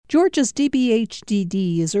Georgia's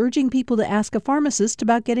DBHDD is urging people to ask a pharmacist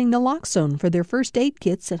about getting naloxone for their first aid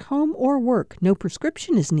kits at home or work. No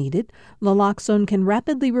prescription is needed. Naloxone can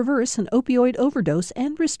rapidly reverse an opioid overdose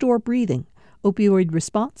and restore breathing.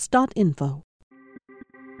 Opioidresponse.info.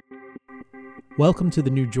 Welcome to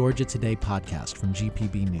the new Georgia Today podcast from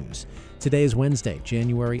GPB News. Today is Wednesday,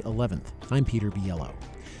 January 11th. I'm Peter Biello.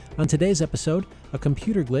 On today's episode, a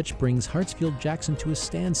computer glitch brings Hartsfield-Jackson to a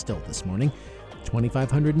standstill this morning.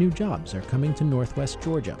 2,500 new jobs are coming to Northwest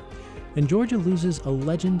Georgia. And Georgia loses a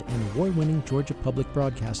legend and award-winning Georgia Public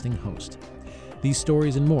Broadcasting host. These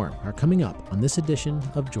stories and more are coming up on this edition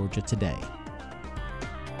of Georgia Today.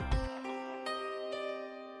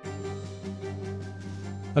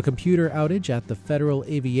 A computer outage at the Federal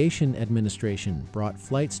Aviation Administration brought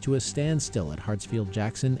flights to a standstill at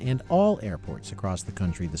Hartsfield-Jackson and all airports across the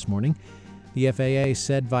country this morning. The FAA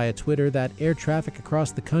said via Twitter that air traffic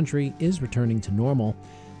across the country is returning to normal.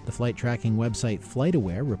 The flight tracking website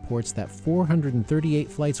FlightAware reports that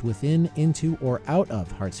 438 flights within, into, or out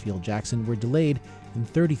of Hartsfield-Jackson were delayed and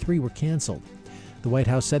 33 were canceled. The White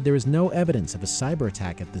House said there is no evidence of a cyber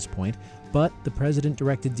attack at this point, but the president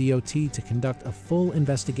directed DOT to conduct a full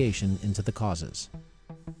investigation into the causes.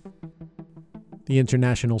 The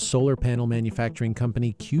international solar panel manufacturing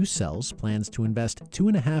company Q-Cells plans to invest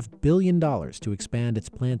 $2.5 billion to expand its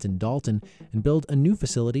plant in Dalton and build a new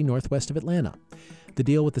facility northwest of Atlanta. The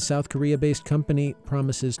deal with the South Korea-based company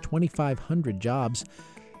promises 2,500 jobs.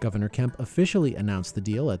 Governor Kemp officially announced the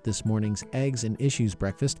deal at this morning's Eggs and Issues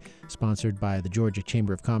breakfast, sponsored by the Georgia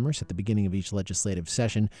Chamber of Commerce at the beginning of each legislative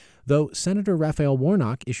session, though Senator Raphael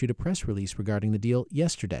Warnock issued a press release regarding the deal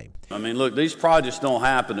yesterday. Look, these projects don't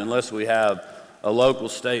happen unless we have a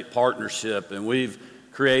local-state partnership, and we've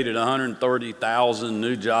created 130,000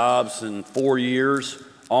 new jobs in 4 years,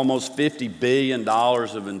 almost $50 billion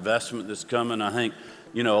of investment that's coming. I think,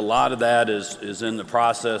 a lot of that is in the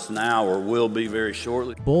process now or will be very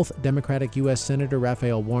shortly. Both Democratic U.S. Senator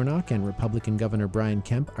Raphael Warnock and Republican Governor Brian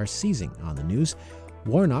Kemp are seizing on the news.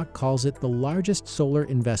 Warnock calls it the largest solar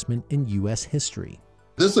investment in U.S. history.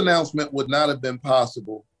 This announcement would not have been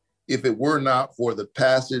possible if it were not for the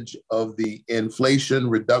passage of the Inflation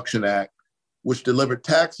Reduction Act, which delivered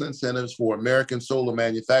tax incentives for American solar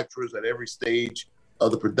manufacturers at every stage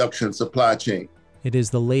of the production supply chain. It is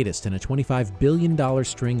the latest in a $25 billion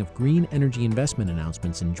string of green energy investment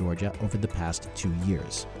announcements in Georgia over the past 2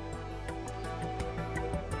 years.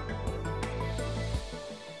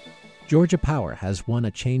 Georgia Power has won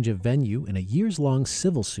a change of venue in a years-long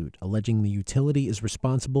civil suit alleging the utility is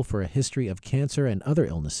responsible for a history of cancer and other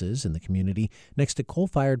illnesses in the community next to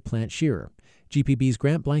coal-fired plant Shearer. GPB's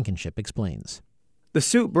Grant Blankenship explains. The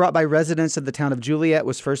suit brought by residents of the town of Juliet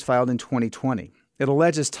was first filed in 2020. It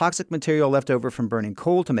alleges toxic material left over from burning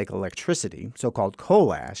coal to make electricity, so-called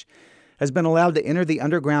coal ash, has been allowed to enter the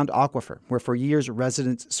underground aquifer, where for years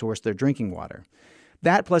residents sourced their drinking water.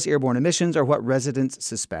 That plus airborne emissions are what residents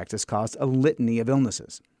suspect has caused a litany of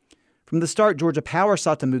illnesses. From the start, Georgia Power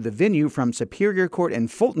sought to move the venue from Superior Court in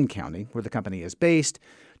Fulton County, where the company is based,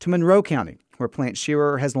 to Monroe County, where Plant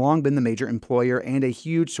Shearer has long been the major employer and a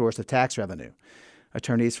huge source of tax revenue.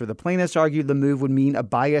 Attorneys for the plaintiffs argued the move would mean a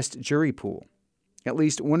biased jury pool. At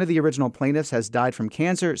least one of the original plaintiffs has died from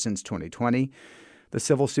cancer since 2020. The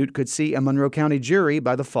civil suit could see a Monroe County jury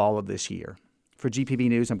by the fall of this year. For GPB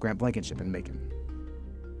News, I'm Grant Blankenship in Macon.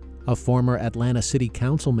 A former Atlanta City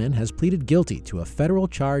Councilman has pleaded guilty to a federal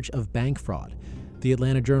charge of bank fraud. The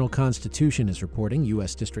Atlanta Journal-Constitution is reporting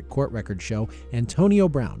U.S. District Court records show Antonio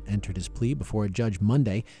Brown entered his plea before a judge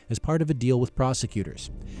Monday as part of a deal with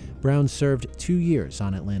prosecutors. Brown served 2 years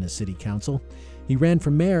on Atlanta's City Council. He ran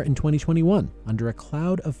for mayor in 2021 under a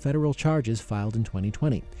cloud of federal charges filed in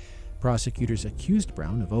 2020. Prosecutors accused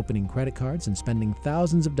Brown of opening credit cards and spending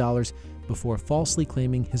thousands of dollars before falsely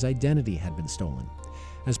claiming his identity had been stolen.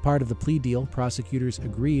 As part of the plea deal, prosecutors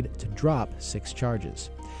agreed to drop 6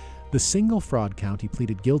 charges. The single fraud count he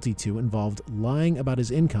pleaded guilty to involved lying about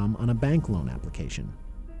his income on a bank loan application.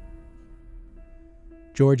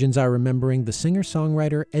 Georgians are remembering the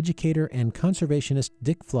singer-songwriter, educator, and conservationist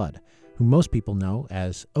Dick Flood, who most people know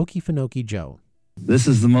as Okefenokee Joe. This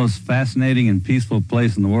is the most fascinating and peaceful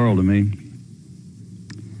place in the world to me.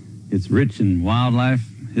 It's rich in wildlife,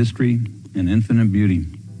 history, and infinite beauty.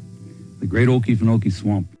 The Great Okefenokee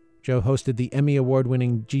Swamp. Joe hosted the Emmy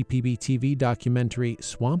Award-winning GPB TV documentary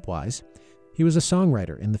Swampwise. He was a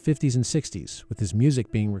songwriter in the 50s and 60s, with his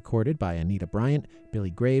music being recorded by Anita Bryant,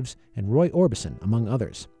 Billy Graves, and Roy Orbison, among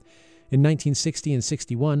others. In 1960 and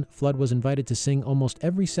 61, Flood was invited to sing almost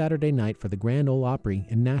every Saturday night for the Grand Ole Opry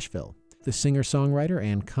in Nashville. The singer-songwriter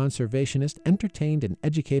and conservationist entertained and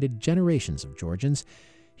educated generations of Georgians.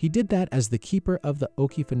 He did that as the keeper of the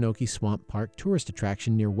Okefenokee Swamp Park tourist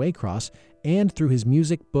attraction near Waycross and through his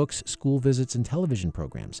music, books, school visits, and television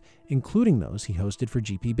programs, including those he hosted for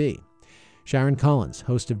GPB. Sharon Collins,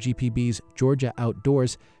 host of GPB's Georgia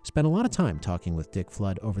Outdoors, spent a lot of time talking with Dick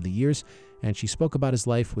Flood over the years, and she spoke about his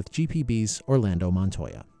life with GPB's Orlando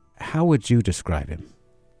Montoya. How would you describe him?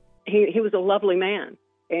 He was a lovely man,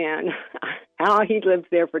 and how he lived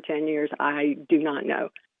there for 10 years, I do not know.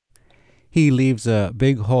 He leaves a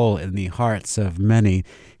big hole in the hearts of many.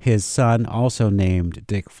 His son, also named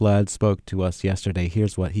Dick Flood, spoke to us yesterday.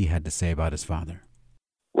 Here's what he had to say about his father.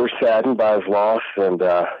 We're saddened by his loss, and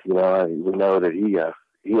we know that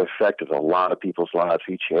he affected a lot of people's lives.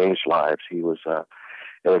 He changed lives. He was an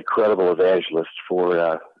incredible evangelist for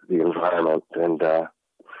the environment, and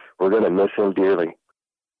we're going to miss him dearly.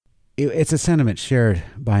 It's a sentiment shared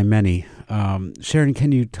by many. Sharon,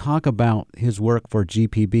 can you talk about his work for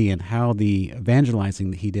GPB and how the evangelizing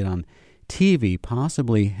that he did on TV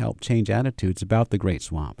possibly helped change attitudes about the Great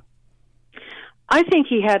Swamp? I think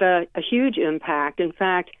he had a huge impact. In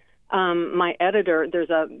fact, my editor, there's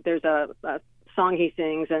a song he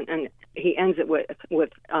sings, and he ends it with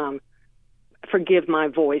forgive my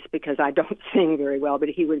voice because I don't sing very well, but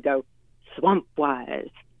he would go, swamp-wise,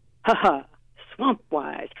 ha-ha,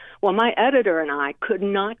 swamp-wise. Well, my editor and I could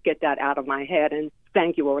not get that out of my head, and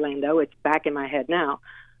thank you, Orlando, it's back in my head now.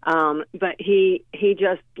 But he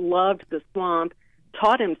just loved the swamp,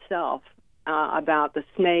 taught himself about the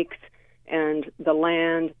snakes and the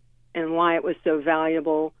land and why it was so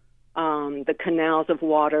valuable, the canals of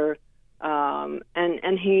water,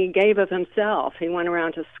 and he gave of himself. He went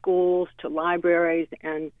around to schools, to libraries,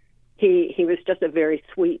 and he was just a very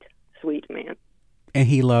sweet man. And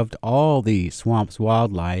he loved all the swamp's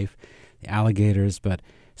wildlife, the alligators, but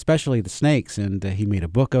especially the snakes. And he made a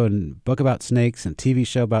book about snakes and TV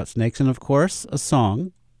show about snakes, and of course, a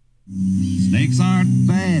song. Snakes aren't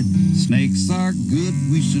bad, snakes are good.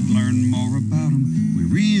 We should learn more about them. We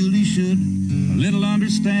really should. A little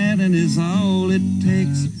understanding is all it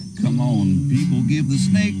takes. Come on, people, give the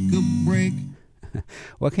snake a break.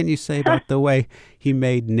 What can you say about the way he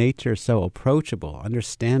made nature so approachable,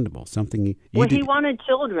 understandable, something you Well, did? He wanted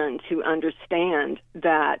children to understand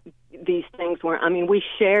that these things weren't, we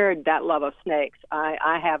shared that love of snakes.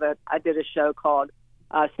 I did a show called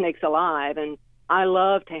Snakes Alive, and I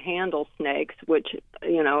love to handle snakes, which,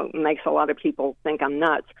 makes a lot of people think I'm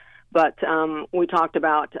nuts. But we talked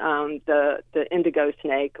about the indigo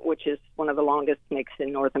snake, which is one of the longest snakes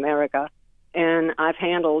in North America. And I've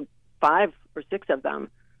handled 5 or 6 of them.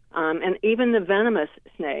 And even the venomous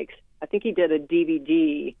snakes, I think he did a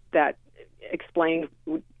DVD that explained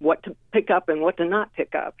what to pick up and what to not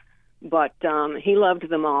pick up. But he loved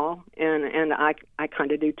them all, and I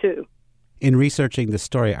kind of do too. In researching the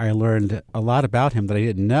story, I learned a lot about him that I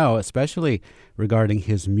didn't know, especially regarding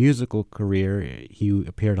his musical career. He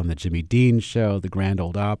appeared on the Jimmy Dean Show, the Grand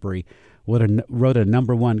Ole Opry, wrote a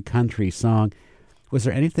 #1 country song. Was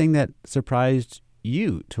there anything that surprised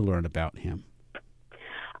you to learn about him?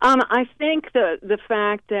 I think the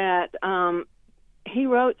fact that he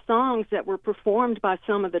wrote songs that were performed by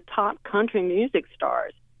some of the top country music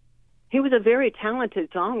stars. He was a very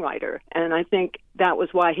talented songwriter, and I think that was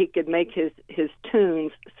why he could make his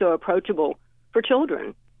tunes so approachable for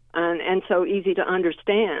children and so easy to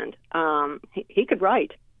understand. He could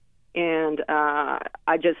write, and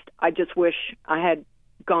I just wish I had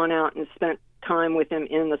gone out and spent time with him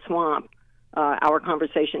in the swamp. Our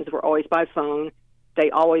conversations were always by phone. They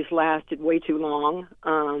always lasted way too long.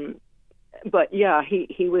 But yeah,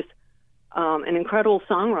 he was an incredible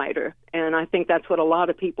songwriter, and I think that's what a lot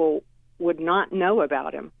of people would not know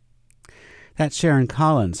about him. That's Sharon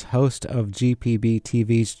Collins, host of GPB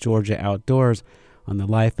TV's Georgia Outdoors, on the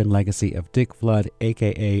life and legacy of Dick Flood,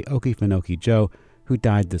 a.k.a. Okefenokee Joe, who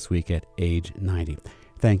died this week at age 90.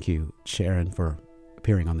 Thank you, Sharon, for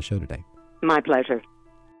appearing on the show today. My pleasure.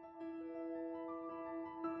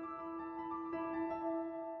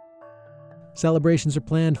 Celebrations are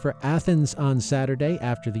planned for Athens on Saturday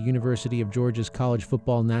after the University of Georgia's College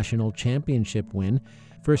Football National Championship win.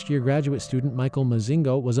 First-year graduate student Michael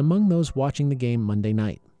Mozingo was among those watching the game Monday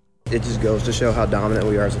night. It just goes to show how dominant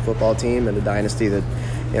we are as a football team and the dynasty that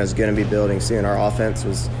is going to be building soon. Our offense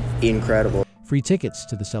was incredible. Free tickets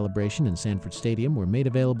to the celebration in Sanford Stadium were made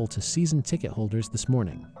available to season ticket holders this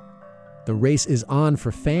morning. The race is on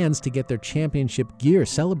for fans to get their championship gear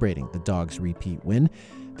celebrating the Dogs' repeat win.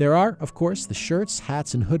 There are, of course, the shirts,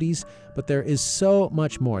 hats, and hoodies, but there is so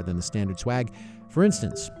much more than the standard swag. For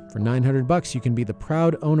instance, for $900, you can be the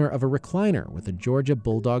proud owner of a recliner with a Georgia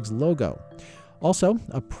Bulldogs logo. Also,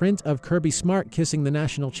 a print of Kirby Smart kissing the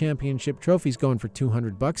national championship trophies going for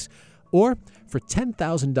 $200. Or for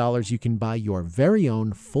 $10,000, you can buy your very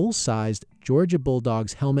own full-sized Georgia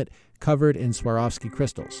Bulldogs helmet covered in Swarovski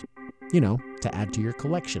crystals. You know, to add to your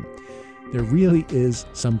collection. There really is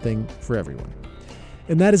something for everyone.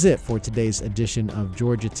 And that is it for today's edition of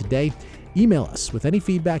Georgia Today. Email us with any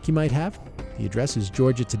feedback you might have. The address is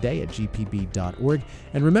georgiatoday@gpb.org.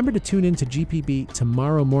 And remember to tune in to GPB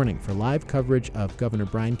tomorrow morning for live coverage of Governor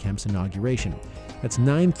Brian Kemp's inauguration. That's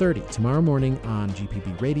 9:30 tomorrow morning on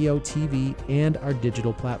GPB Radio, TV, and our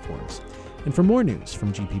digital platforms. And for more news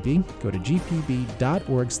from GPB, go to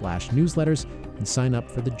gpb.org/newsletters and sign up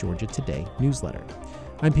for the Georgia Today newsletter.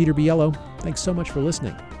 I'm Peter Biello. Thanks so much for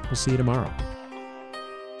listening. We'll see you tomorrow.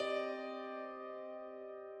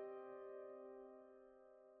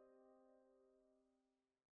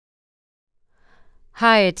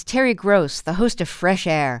 Hi, it's Terry Gross, the host of Fresh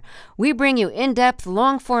Air. We bring you in-depth,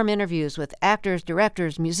 long-form interviews with actors,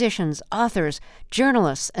 directors, musicians, authors,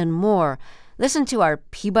 journalists, and more. Listen to our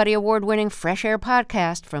Peabody Award-winning Fresh Air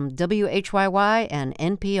podcast from WHYY and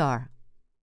NPR.